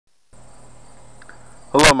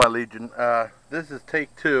Hello, my Legion. This is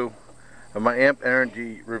take 2 of my Amp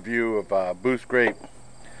Energy review of Boost Grape.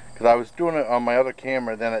 Because I was doing it on my other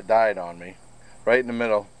camera, then it died on me. Right in the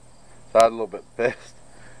middle. So I was a little bit pissed.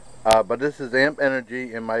 But this is Amp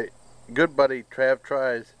Energy, and my good buddy Trav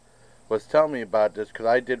Tries was telling me about this because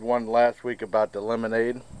I did one last week about the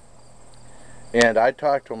lemonade. And I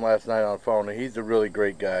talked to him last night on the phone, and he's a really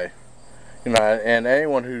great guy. You know, and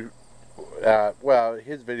anyone who, well,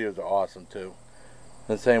 his videos are awesome too.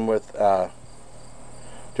 The same with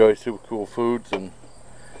Joey Super Cool Foods and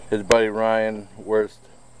his buddy Ryan Worst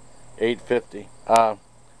 850.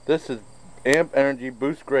 This is Amp Energy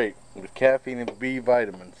Boost Grape with caffeine and B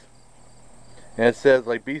vitamins. And it says,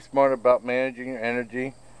 like, be smart about managing your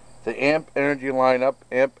energy. The Amp Energy lineup,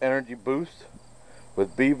 Amp Energy Boost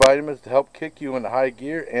with B vitamins to help kick you into high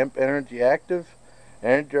gear. Amp Energy Active,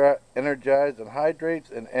 Energize and Hydrates,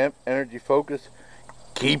 and Amp Energy Focus.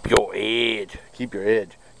 Keep your edge. Keep your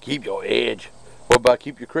edge. Keep your edge. What about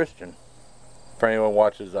keep your Christian? For anyone who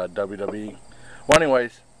watches WWE. Well,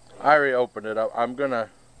 anyways, I already opened it up. I'm going to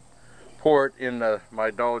pour it in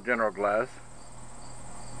my Dollar General glass.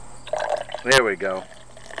 There we go.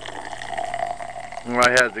 And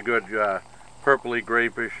it has a good purpley,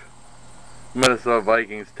 grapish Minnesota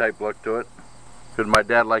Vikings type look to it. Because my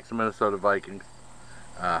dad likes the Minnesota Vikings.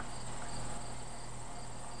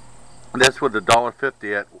 This was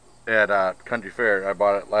 $1.50 at Country Fair. I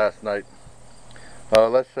bought it last night.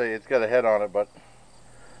 Let's say it's got a head on it, but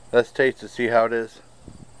let's taste to see how it is.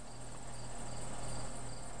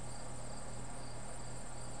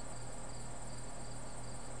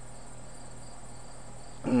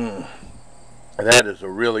 That is a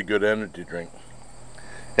really good energy drink.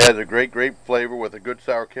 It has a great grape flavor with a good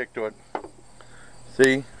sour kick to it.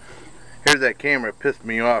 See, here's that camera. It pissed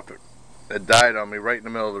me off. It died on me right in the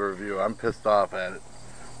middle of the review. I'm pissed off at it.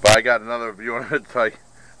 But I got another review on it, so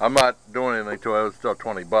I'm not doing anything to it. It was still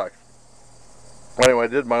 20 bucks. Anyway, I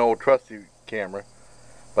did my old trusty camera.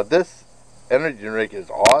 But this energy drink is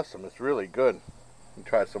awesome. It's really good. Let me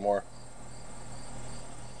try some more.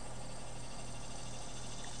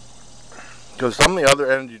 Because some of the other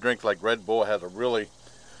energy drinks like Red Bull has a really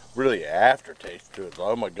aftertaste to it.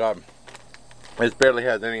 Oh my god. This barely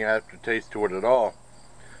has any aftertaste to it at all.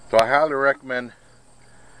 So I highly recommend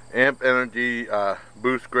Amp Energy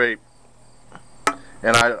Boost Grape.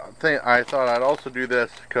 And I thought I'd also do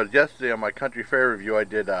this because yesterday on my Country Fair review I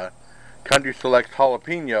did Country Selects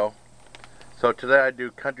Jalapeno. So today I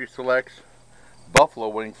do Country Selects Buffalo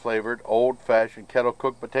Wing flavored old fashioned kettle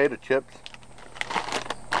cooked potato chips.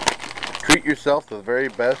 Treat yourself to the very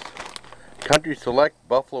best. Country Select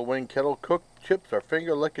Buffalo Wing kettle cooked chips are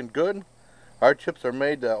finger licking good. Our chips are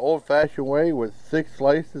made the old fashioned way with 6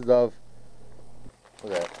 slices of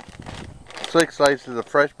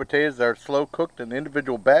fresh potatoes that are slow cooked in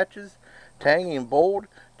individual batches, tangy and bold,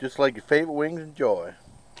 just like your favorite wings enjoy.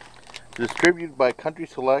 Distributed by Country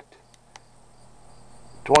Select,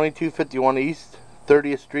 2251 East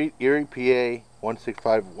 30th Street, Erie, PA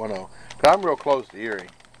 16510. I'm real close to Erie.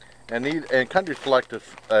 And Country Select is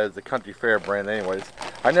the Country Fair brand anyways.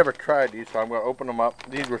 I never tried these, so I'm going to open them up.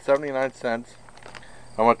 These were 79 cents.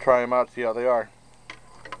 I'm going to try them out, see how they are.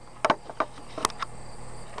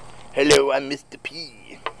 Hello, I'm Mr.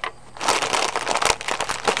 P.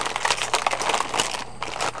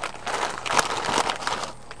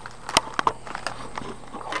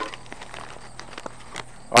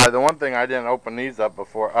 Alright, the one thing I didn't open these up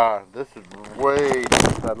before. This is way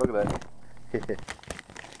inside. Look at that.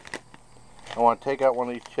 I want to take out one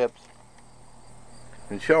of these chips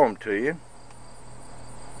and show them to you.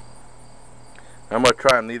 I'm going to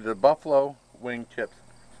try them. These are buffalo wing chips.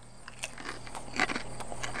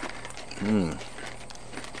 Mmm.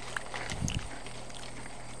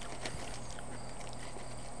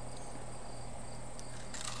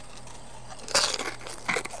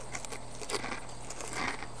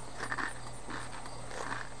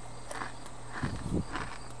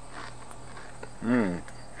 Mmm.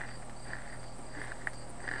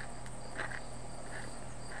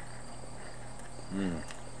 Mmm.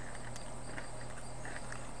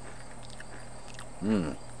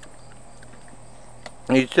 Mmm.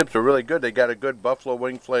 These chips are really good. They got a good buffalo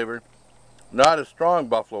wing flavor. Not a strong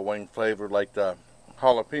buffalo wing flavor like the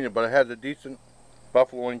jalapeno, but it has a decent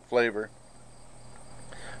buffalo wing flavor.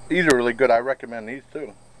 These are really good. I recommend these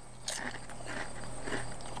too.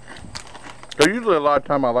 So usually a lot of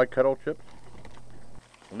time I like Kettle chips.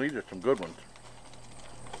 And these are some good ones.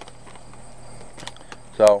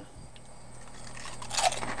 So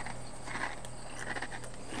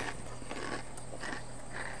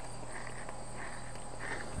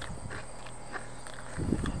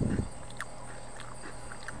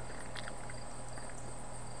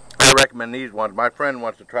recommend these ones. My friend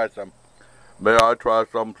wants to try some. May I try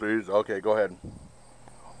some, please? Okay, go ahead.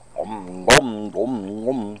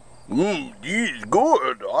 These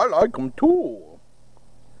good. I like them too.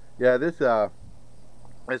 Yeah, this is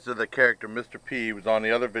the character Mr. P. He was on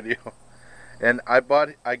the other video, and I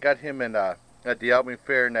got him in at the Albany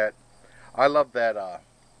Fair, and I love that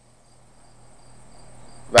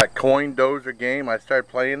coin dozer game. I started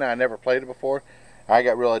playing it. I never played it before. I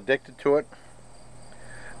got real addicted to it.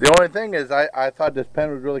 The only thing is, I thought this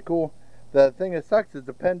pen was really cool. The thing that sucks is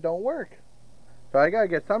the pen don't work. So I gotta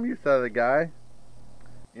get some use out of the guy,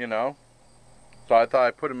 you know. So I thought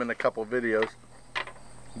I'd put him in a couple videos.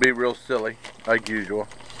 Be real silly, like usual.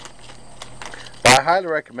 But I highly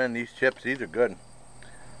recommend these chips. These are good.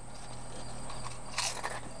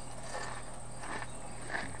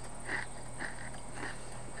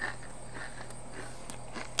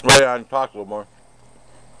 Oh yeah, I can talk a little more.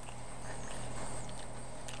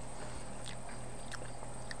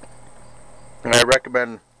 And I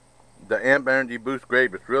recommend the Amp Energy Boost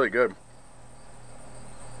Grape. It's really good.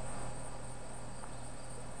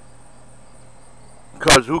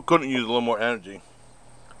 Because who couldn't use a little more energy?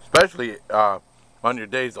 Especially on your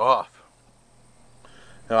days off.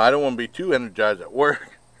 Now, I don't want to be too energized at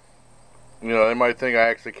work. You know, they might think I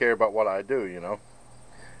actually care about what I do, you know.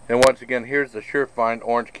 And once again, here's the Surefine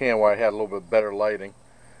orange can where I had a little bit better lighting.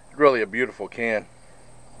 It's really a beautiful can.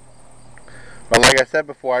 But like I said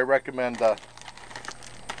before, I recommend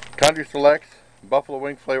Country Selects Buffalo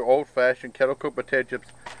Wing Flavor Old Fashioned Kettle Cooked Potato Chips.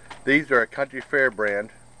 These are a Country Fair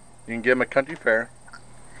brand. You can get them at Country Fair.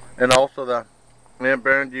 And also the Amp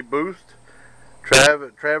Energy Boost.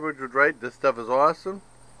 Travis was right. This stuff is awesome.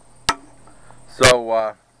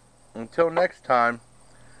 So, until next time,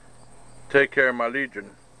 take care, my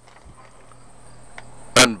legion.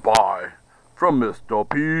 And bye from Mr.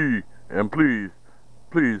 P. And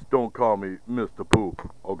please don't call me Mr.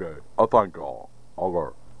 Poop. Okay, I thank y'all.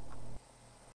 Okay.